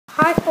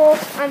Michael,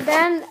 I'm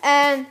Ben,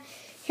 and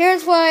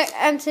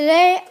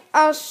today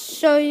I'll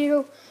show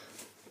you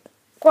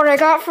what I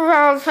got for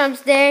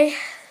Valentine's Day.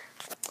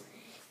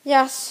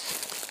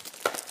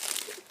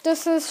 Yes,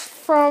 this is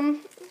from,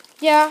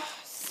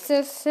 yes,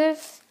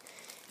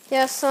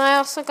 and I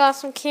also got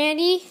some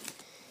candy.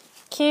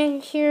 Candy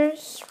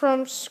here's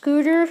from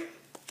Scooter.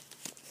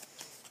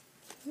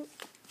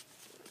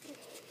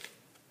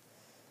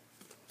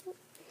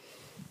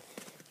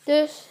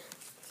 This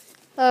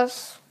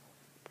is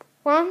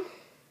one.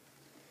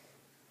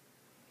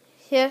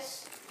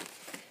 Yes.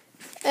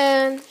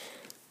 And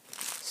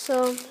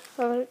some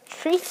other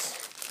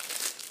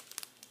treats.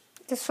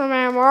 This from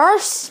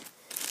Mars.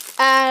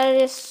 And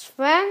this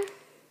friend,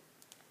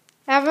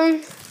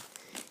 Evan.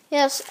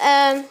 Yes,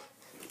 and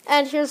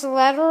here's a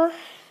letter.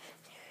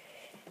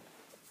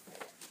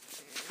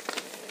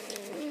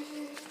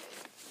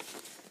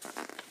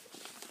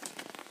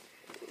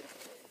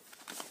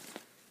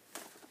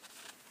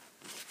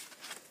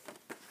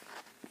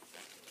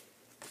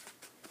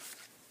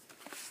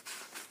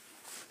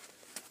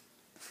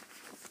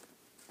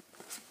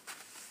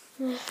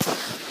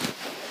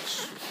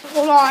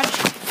 Hold on.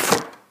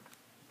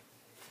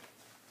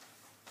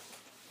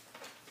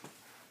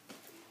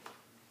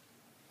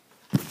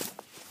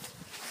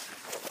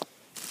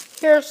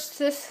 Here's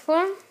this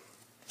one.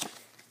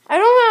 I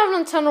don't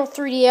have Nintendo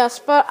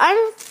 3DS, but I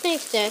don't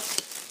think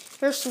this.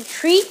 Here's some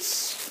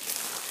treats.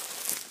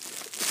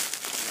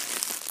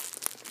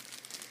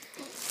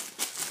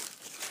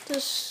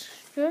 This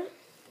good.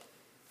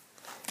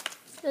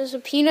 There's a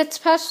peanuts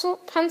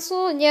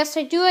pencil, and yes,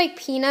 I do like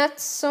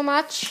peanuts so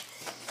much.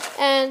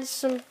 And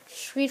some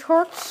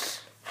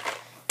sweethearts.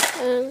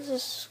 And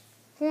this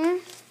one.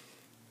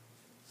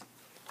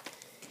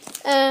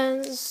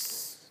 And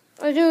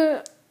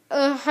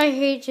I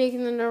hate Jake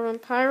and the Nervin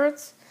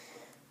Pirates.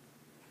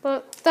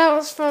 But that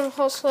was from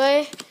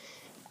Jose.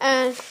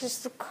 And here's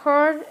the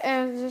card,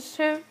 and this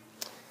here.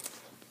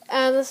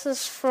 And this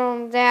is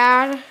from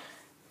Dad.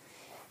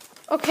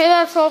 Okay,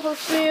 that's all for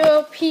this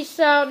video. Peace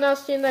out, and I'll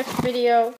see you in the next video.